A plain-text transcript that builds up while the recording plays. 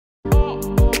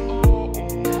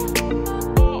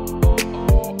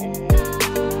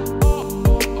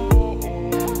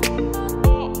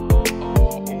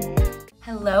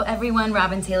everyone,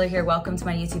 Robin Taylor here. Welcome to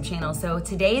my YouTube channel. So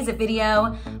today's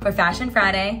video for Fashion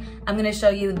Friday. I'm gonna show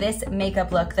you this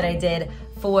makeup look that I did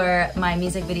for my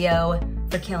music video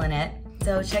for Killin.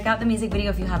 So check out the music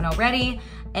video if you haven't already.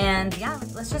 And yeah,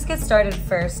 let's just get started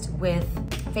first with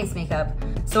face makeup.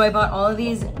 So I bought all of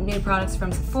these new products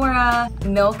from Sephora.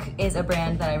 Milk is a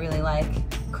brand that I really like,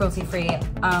 cruelty-free.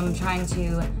 I'm trying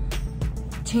to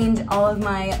change all of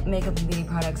my makeup and beauty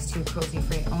products to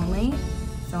cruelty-free only.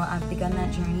 So I've begun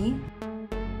that journey.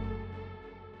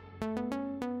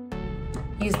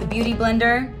 Use the beauty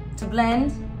blender to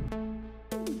blend.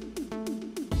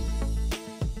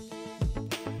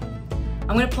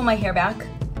 I'm gonna pull my hair back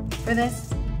for this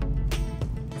so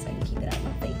I can keep it out of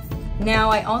my face. Now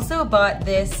I also bought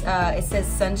this, it says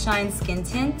Sunshine Skin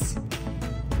Tint. It's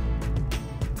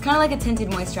kind of like a tinted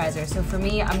moisturizer. So for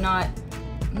me, I'm not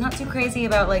too crazy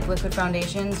about like liquid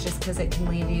foundations just because it can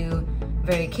leave you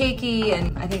very cakey,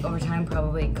 and I think over time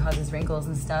probably causes wrinkles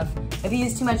and stuff if you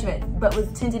use too much of it. But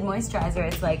with tinted moisturizer,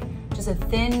 it's like just a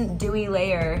thin, dewy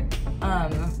layer,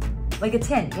 like a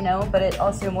tint, you know, but it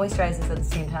also moisturizes at the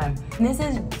same time. And this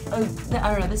is, I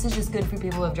don't know, this is just good for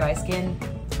people who have dry skin.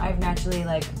 I've naturally,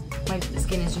 like, my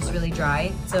skin is just really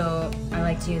dry, so I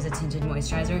like to use a tinted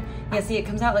moisturizer. Yeah, see, it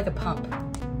comes out like a pump.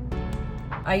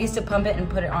 I used to pump it and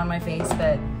put it on my face,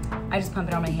 but I just pump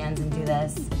it on my hands and do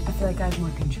this. I feel like I have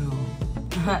more control.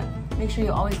 Make sure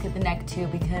you always get the neck too,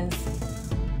 because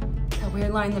that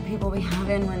weird line that people be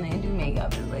having when they do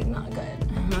makeup is like not good.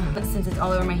 But since it's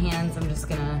all over my hands, I'm just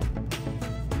gonna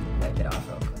wipe it off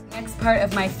real quick. Next part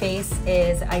of my face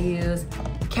is I use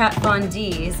Kat Von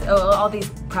D's. Oh, all these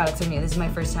products are new. This is my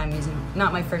first time using,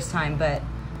 not my first time, but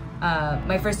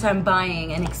my first time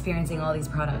buying and experiencing all these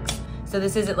products. So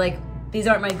this isn't like, these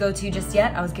aren't my go-to just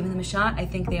yet. I was giving them a shot. I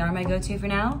think they are my go-to for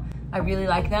now. I really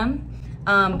like them.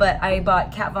 But I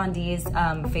bought Kat Von D's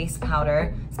face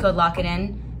powder. It's called Lock It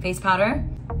In face powder.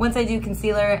 Once I do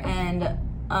concealer and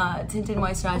tinted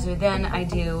moisturizer, then I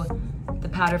do the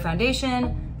powder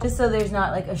foundation, just so there's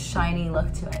not like a shiny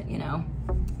look to it, you know?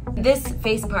 This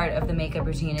face part of the makeup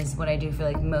routine is what I do for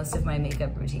like most of my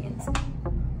makeup routines.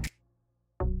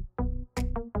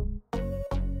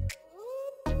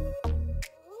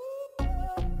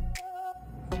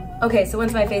 Okay, so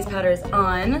once my face powder is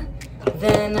on,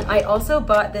 then I also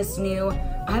bought this new,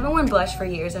 I haven't worn blush for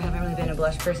years. I haven't really been a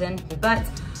blush person, but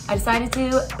I decided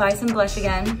to buy some blush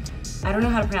again. I don't know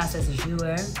how to pronounce this,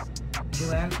 Jouer.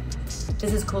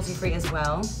 This is cruelty-free as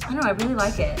well. I don't know, I really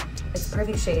like it. It's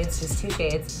perfect shades, just 2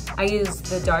 shades. I use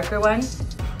the darker one,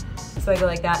 so I go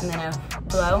like that and then I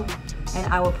blow,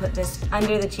 and I will put this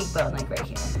under the cheekbone, like right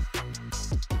here.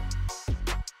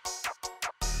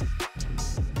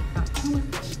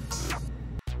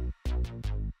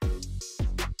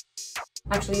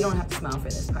 Actually, you don't have to smile for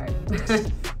this part.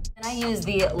 And I use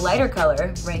the lighter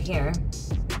color right here,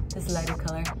 this lighter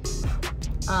color,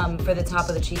 for the top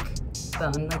of the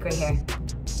cheekbone, like right here,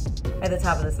 at the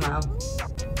top of the smile.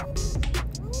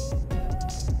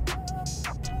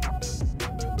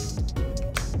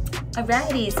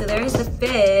 Alrighty, so there's the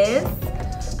fizz.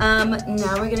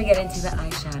 Now we're gonna get into the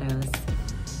eyeshadows.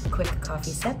 Quick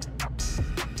coffee sip.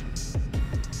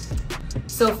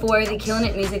 So for the Killin'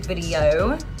 It music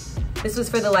video, this was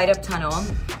for the light up tunnel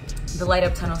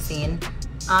scene.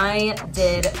 I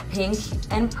did pink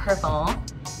and purple.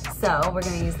 So we're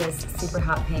gonna use this super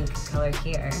hot pink color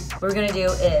here. What we're gonna do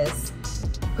is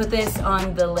put this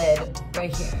on the lid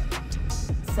right here.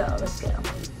 So let's go.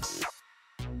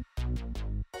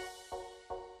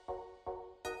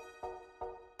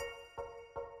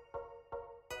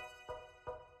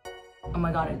 Oh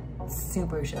my God, it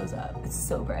super shows up. It's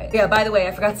so bright. Yeah, by the way,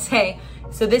 I forgot to say,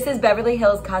 so this is Beverly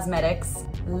Hills Cosmetics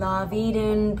La Vie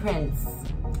d'un Prince.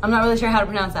 I'm not really sure how to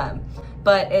pronounce that,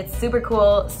 but it's super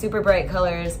cool, super bright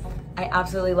colors. I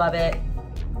absolutely love it.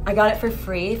 I got it for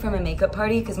free from a makeup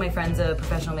party because my friend's a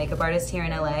professional makeup artist here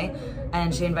in LA,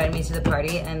 and she invited me to the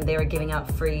party and they were giving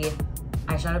out free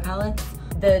eyeshadow palettes.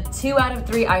 The 2 out of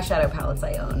 3 eyeshadow palettes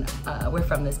I own were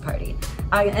from this party.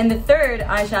 And the 3rd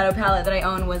eyeshadow palette that I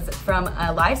own was from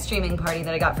a live streaming party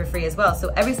that I got for free as well. So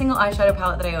every single eyeshadow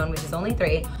palette that I own, which is only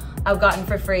 3, I've gotten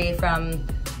for free from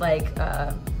like,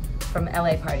 from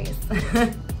LA parties.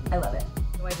 I love it.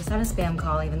 So I just had a spam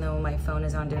call even though my phone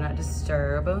is on Do Not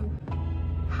Disturb.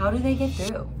 How do they get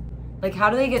through? Like, how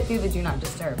do they get through the Do Not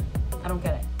Disturb? I don't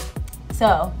get it.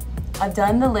 So I've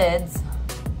done the lids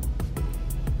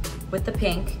with the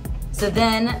pink. So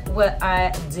then what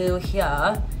I do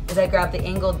here is I grab the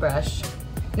angled brush.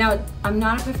 Now, I'm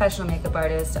not a professional makeup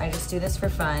artist. I just do this for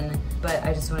fun, but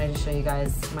I just wanted to show you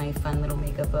guys my fun little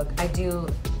makeup book. I do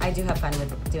have fun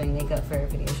with doing makeup for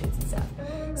video shoots and stuff.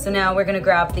 So now we're gonna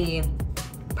grab the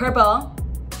purple,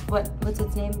 what's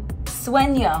its name?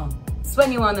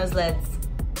 Sueño on those lids.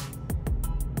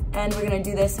 And we're gonna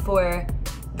do this for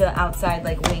the outside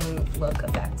like wing look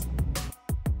effect.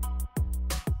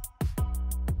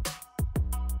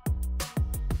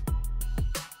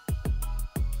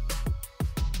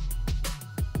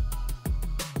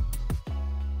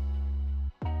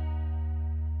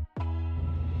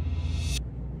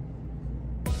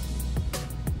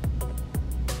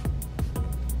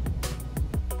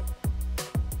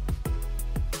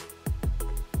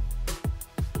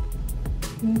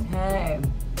 Okay.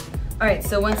 All right,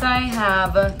 so once I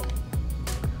have the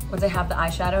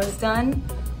eyeshadows done,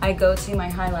 I go to my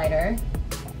highlighter.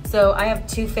 So I have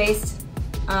Too Faced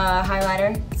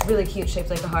highlighter. It's really cute,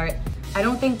 shaped like a heart. I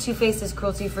don't think Too Faced is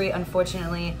cruelty-free,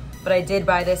 unfortunately, but I did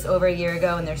buy this over a year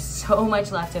ago and there's so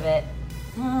much left of it.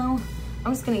 So I'm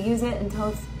just gonna use it until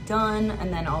it's done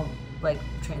and then I'll like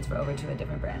transfer over to a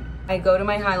different brand. I go to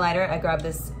my highlighter, I grab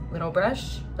this little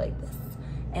brush like this,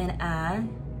 and I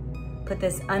put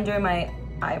this under my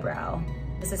eyebrow.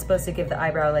 This is supposed to give the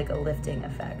eyebrow like a lifting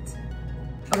effect.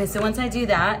 Okay, so once I do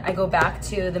that, I go back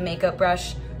to the makeup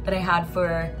brush that I had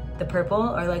for the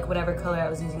purple or like whatever color I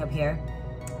was using up here.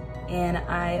 And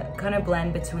I kind of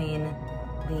blend between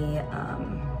the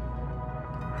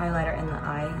highlighter and the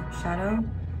eyeshadow,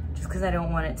 just because I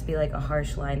don't want it to be like a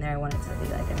harsh line there. I want it to be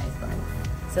like a nice blend.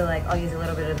 So like I'll use a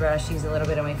little bit of the brush, use a little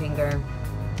bit of my finger.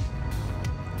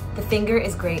 The finger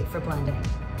is great for blending.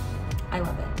 I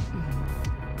love it.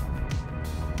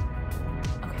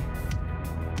 Okay.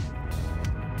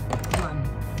 Come on.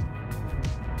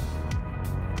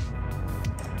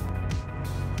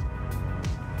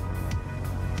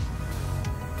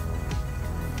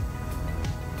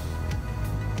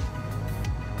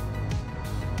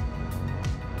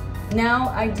 Now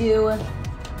I do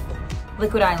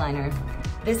liquid eyeliner.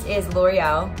 This is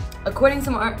L'Oreal. According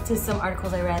to some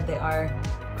articles I read, they are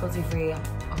cruelty-free.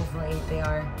 Hopefully they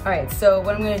are. All right, so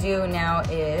what I'm gonna do now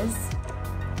is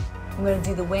I'm gonna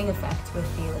do the wing effect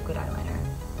with the liquid eyeliner.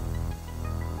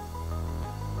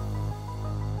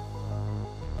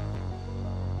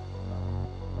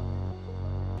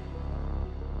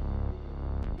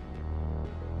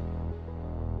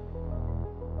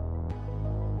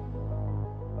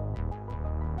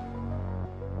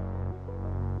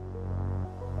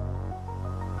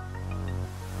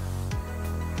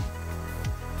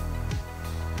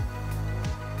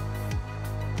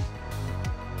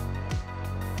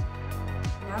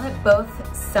 Now that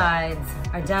both sides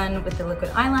are done with the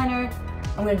liquid eyeliner,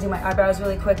 I'm gonna do my eyebrows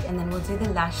really quick and then we'll do the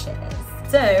lashes.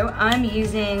 So I'm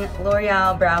using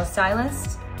L'Oreal Brow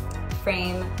Stylist,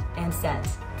 Frame, and Set.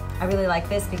 I really like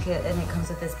this because it comes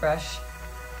with this brush,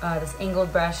 this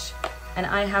angled brush, and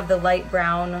I have the light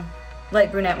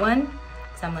brunette one,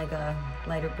 because I'm like a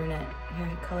lighter brunette hair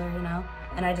color, you know?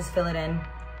 And I just fill it in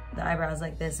the eyebrows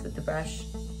like this with the brush.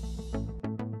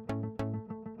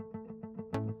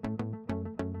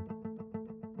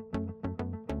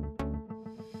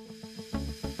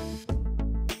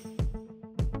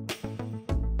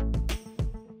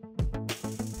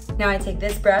 Now I take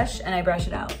this brush and I brush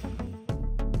it out.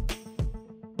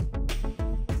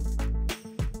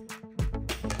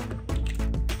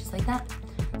 Just like that.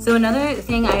 So another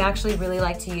thing I actually really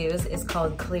like to use is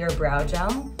called clear brow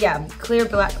gel. Yeah, clear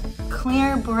brow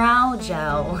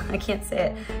gel. I can't say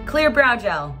it. Clear brow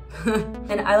gel.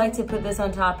 And I like to put this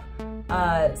on top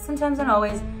sometimes, not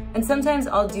always. And sometimes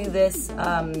I'll do this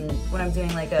when I'm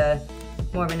doing like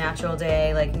more of a natural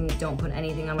day, like don't put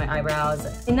anything on my eyebrows.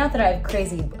 And not that I have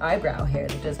crazy eyebrow hair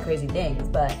that does crazy things,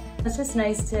 but it's just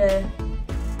nice to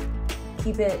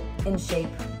keep it in shape.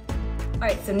 All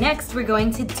right, so next we're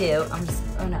going to do,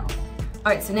 oh no.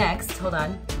 All right, so next, hold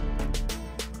on.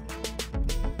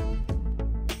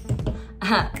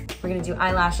 We're gonna do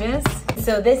eyelashes.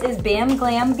 So this is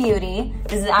Glam Beauty.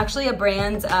 This is actually a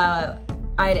brand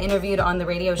I had interviewed on the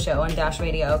radio show on Dash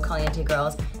Radio, Caliente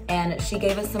Girls, and she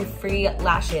gave us some free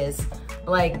lashes.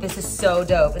 Like, this is so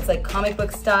dope. It's like comic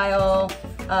book style.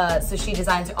 So she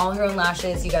designs all her own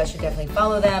lashes. You guys should definitely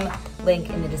follow them. Link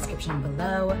in the description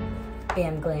below.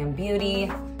 Glam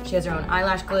Beauty. She has her own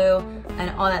eyelash glue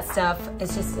and all that stuff.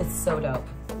 It's so dope.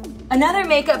 Another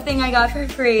makeup thing I got for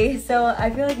free. So I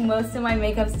feel like most of my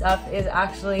makeup stuff is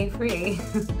actually free.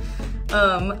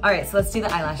 All right, so let's do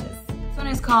the eyelashes. This one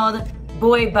is called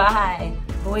Boy Bye.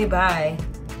 Boy Bye.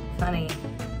 Funny.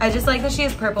 I just like that she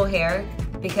has purple hair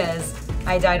because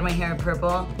I dyed my hair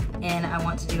purple and I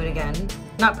want to do it again.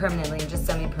 Not permanently, just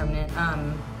semi-permanent.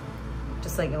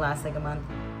 Just like it lasts like a month.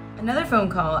 Another phone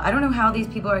call. I don't know how these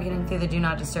people are getting through the do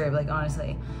not disturb, like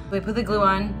honestly. We put the glue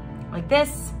on like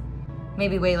this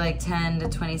maybe wait like 10 to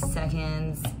 20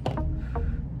 seconds.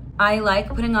 I like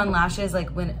putting on lashes like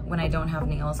when I don't have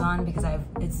nails on because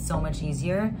it's so much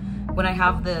easier. When I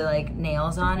have the like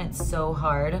nails on, it's so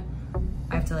hard.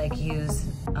 I have to like use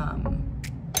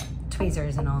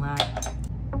tweezers and all that.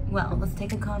 Well, let's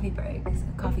take a coffee break, a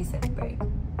coffee sip break.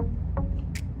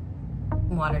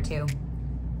 Water too.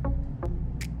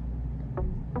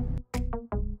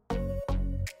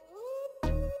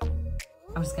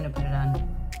 I'm just gonna put it on.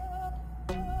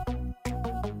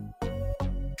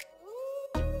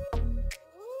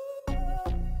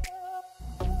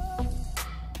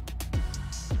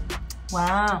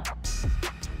 Wow.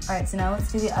 All right, so now let's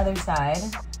do the other side.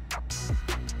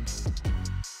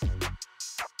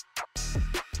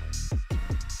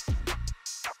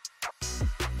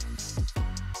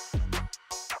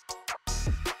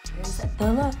 Here's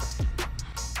the look.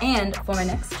 And for my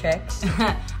next trick,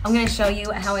 I'm gonna show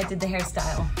you how I did the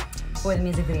hairstyle for the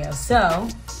music video. So,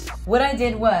 what I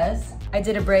did was, I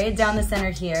did a braid down the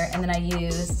center here, and then I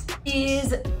used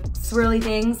these swirly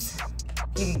things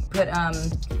you can put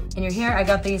in your hair. I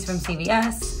got these from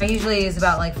CVS. I usually use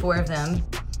about like 4 of them.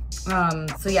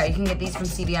 So yeah, you can get these from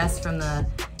CVS from the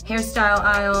hairstyle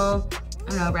aisle. I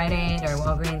don't know, Rite Aid or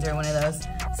Walgreens or one of those.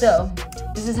 So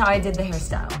this is how I did the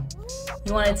hairstyle.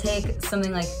 You want to take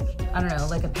something like, I don't know,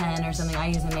 like a pen or something. I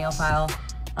use a nail file.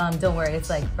 Don't worry, it's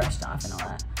like brushed off and all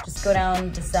that. Just go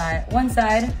down the side, one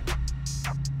side,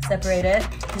 separate it,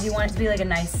 because you want it to be like a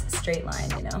nice straight line,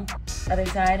 you know? Other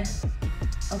side,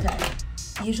 okay.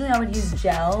 Usually I would use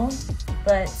gel,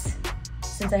 but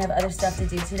since I have other stuff to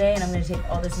do today and I'm gonna take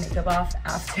all this makeup off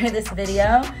after this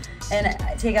video and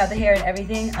take out the hair and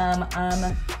everything, I'm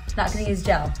not gonna use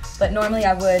gel. But normally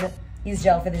I would use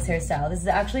gel for this hairstyle. This is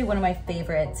actually one of my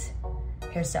favorite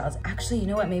hairstyles. Actually, you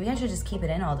know what? Maybe I should just keep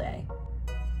it in all day.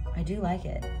 I do like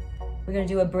it. We're gonna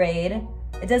do a braid.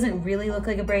 It doesn't really look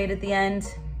like a braid at the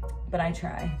end, but I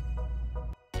try.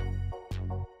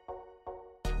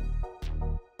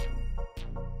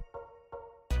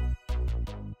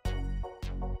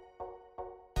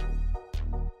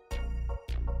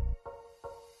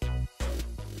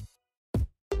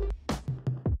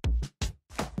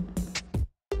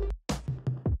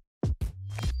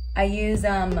 I use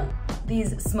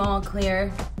these small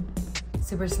clear,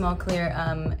 super small clear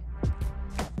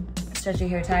stretchy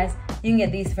hair ties. You can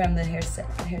get these from the hair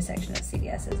section of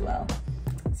CVS as well.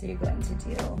 So you're going to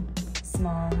do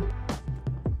small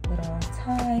little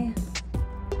tie.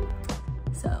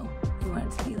 So you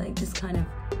want it to be like just kind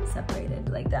of separated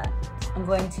like that. I'm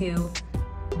going to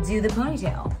do the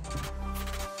ponytail.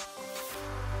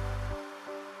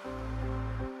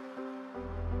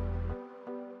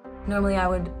 Normally I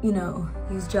would, you know,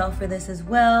 use gel for this as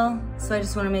well. So I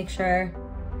just want to make sure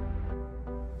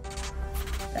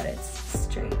that it's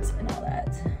straight and all that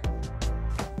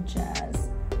jazz.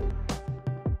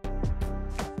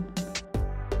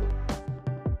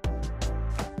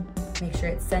 Make sure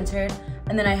it's centered.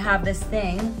 And then I have this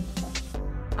thing.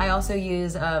 I also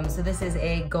use, so this is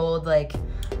a gold like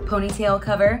ponytail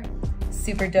cover.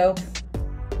 Super dope.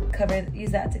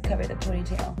 Use that to cover the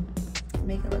ponytail.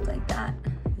 Make it look like that.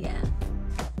 Yeah,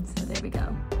 so there we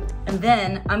go. And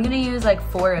then I'm gonna use like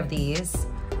 4 of these.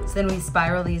 So then we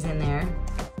spiral these in there.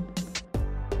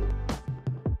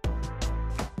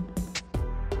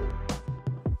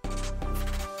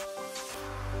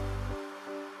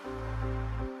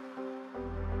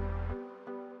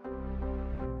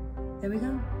 There we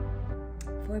go,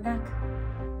 4 back.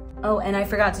 Oh, and I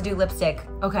forgot to do lipstick.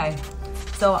 Okay,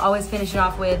 so I'll always finish it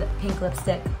off with pink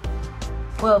lipstick.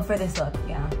 Well, for this look,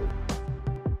 yeah.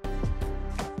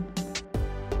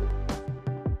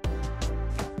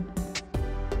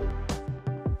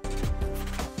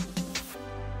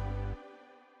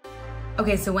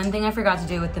 Okay, so one thing I forgot to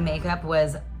do with the makeup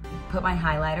was put my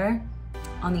highlighter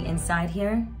on the inside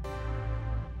here.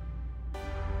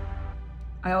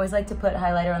 I always like to put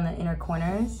highlighter on the inner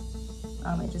corners.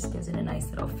 It just gives it a nice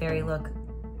little fairy look.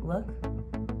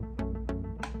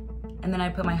 And then I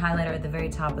put my highlighter at the very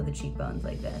top of the cheekbones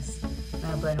like this. And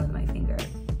I'll blend with my finger.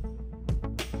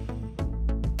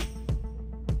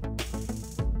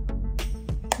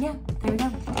 Yeah, there we go.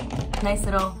 Nice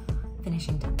little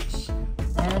finishing touch.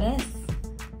 There it is.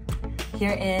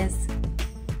 Here is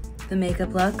the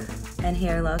makeup look and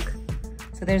hair look.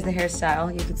 So there's the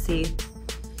hairstyle, you can see.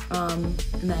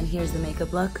 And then here's the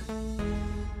makeup look.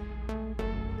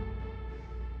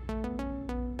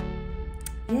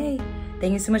 Yay.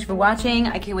 Thank you so much for watching.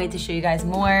 I can't wait to show you guys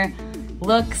more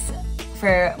looks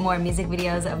for more music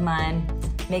videos of mine.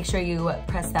 Make sure you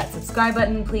press that subscribe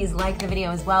button. Please like the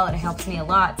video as well. It helps me a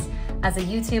lot as a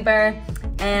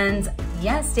YouTuber. And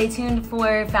yeah, stay tuned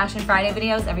for Fashion Friday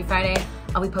videos. Every Friday,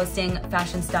 I'll be posting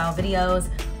fashion style videos,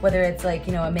 whether it's like,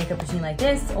 you know, a makeup routine like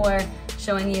this or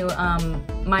showing you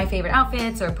my favorite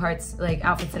outfits or parts, like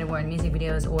outfits that I wore in music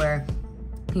videos or,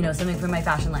 you know, something from my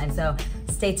fashion line. So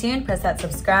stay tuned, press that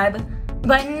subscribe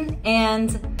button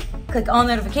and click all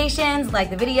notifications, like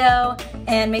the video,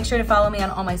 and make sure to follow me on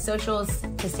all my socials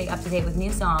to stay up to date with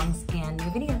new songs and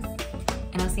new videos.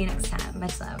 And I'll see you next time.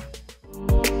 Much love.